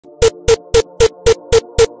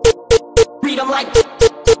them like beat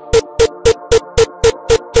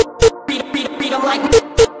them like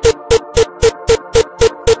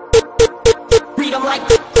read them like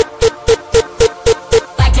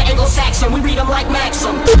the Anglo-Saxon, we read them like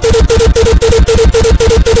Maxim.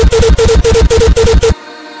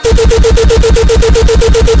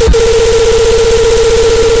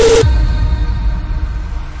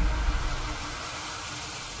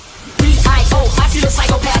 B-I-O, I see the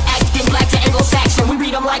psychopath acting black to Anglo-Saxon, we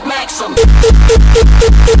read them like Maxim.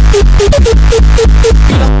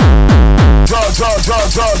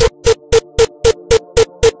 Drug.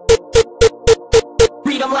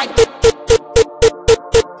 Read them like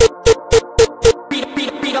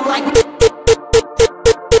beat them like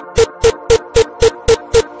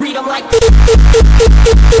read them like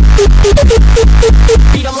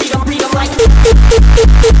read them like read them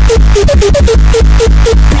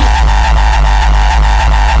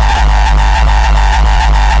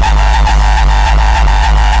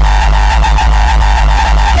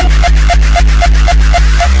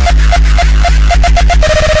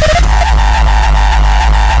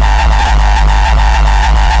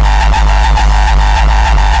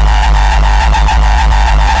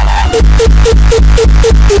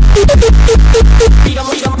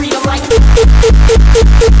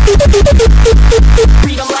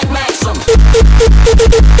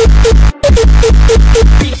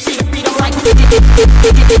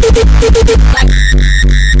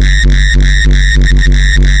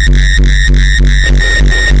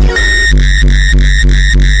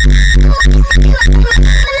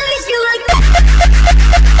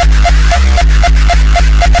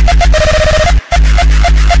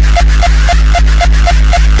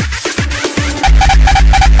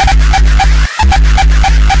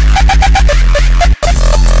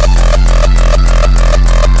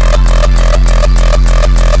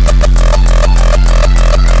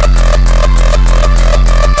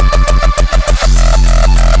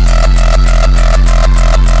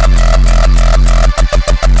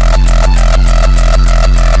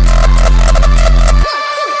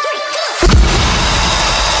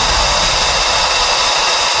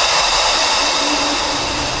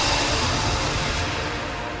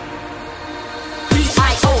them like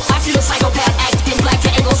I see the psychopath acting black to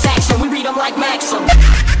Anglo-Saxon, we read them like Maxim.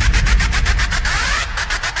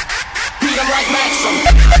 Read them like Maxim.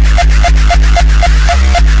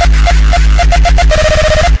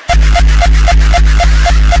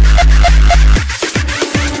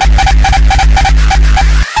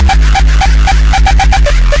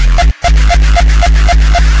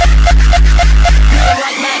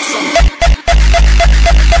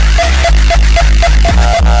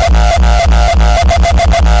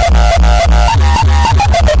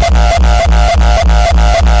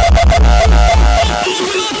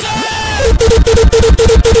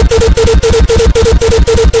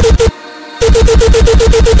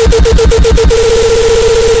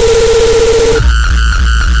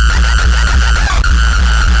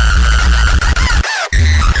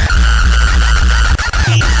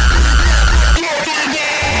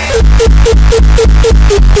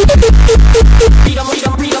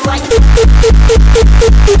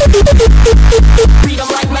 Read them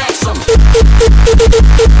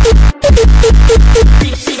like Maxim.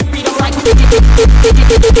 Beat them like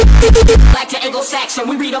black to Anglo-Saxon,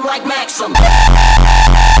 we read them like Maxim.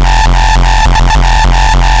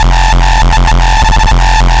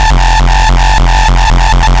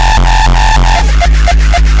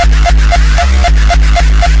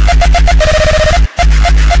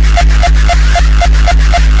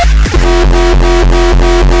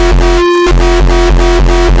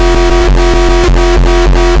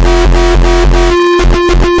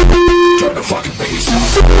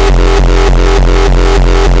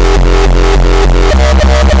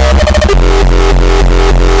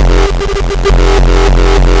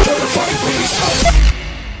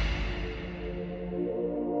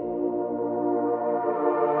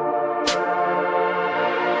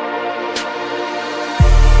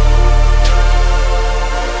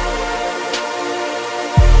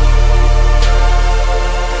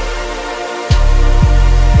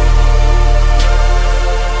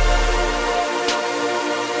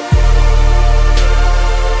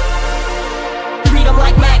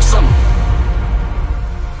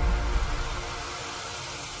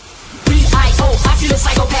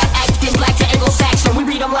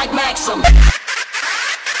 like Maxim.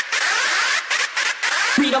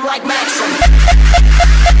 Treat them like Maxim.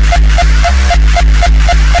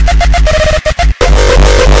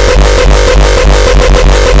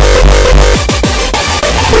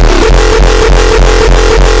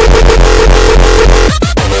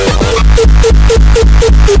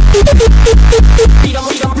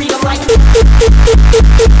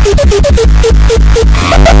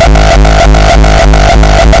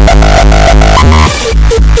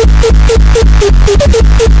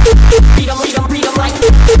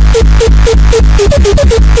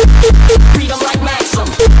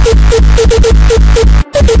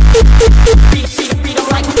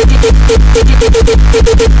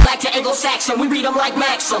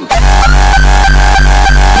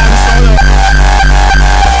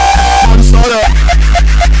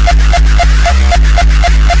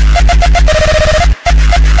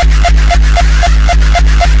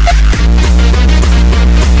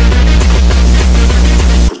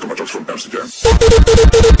 Saxon.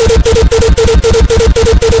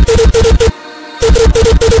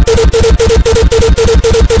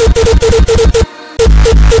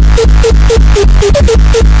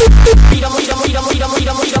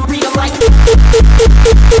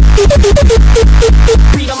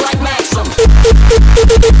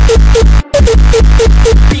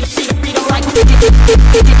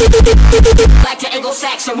 Like the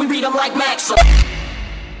Anglo-Saxon, we read them like Maxim.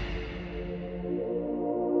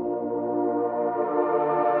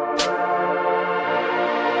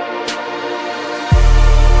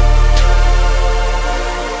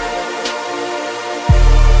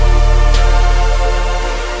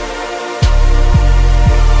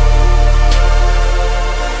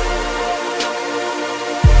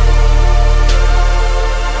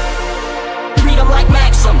 Read them like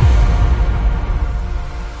Maxim.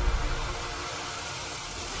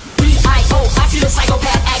 I see the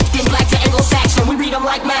psychopath acting black to Anglo-Saxon. We read them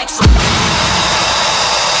like Maxim.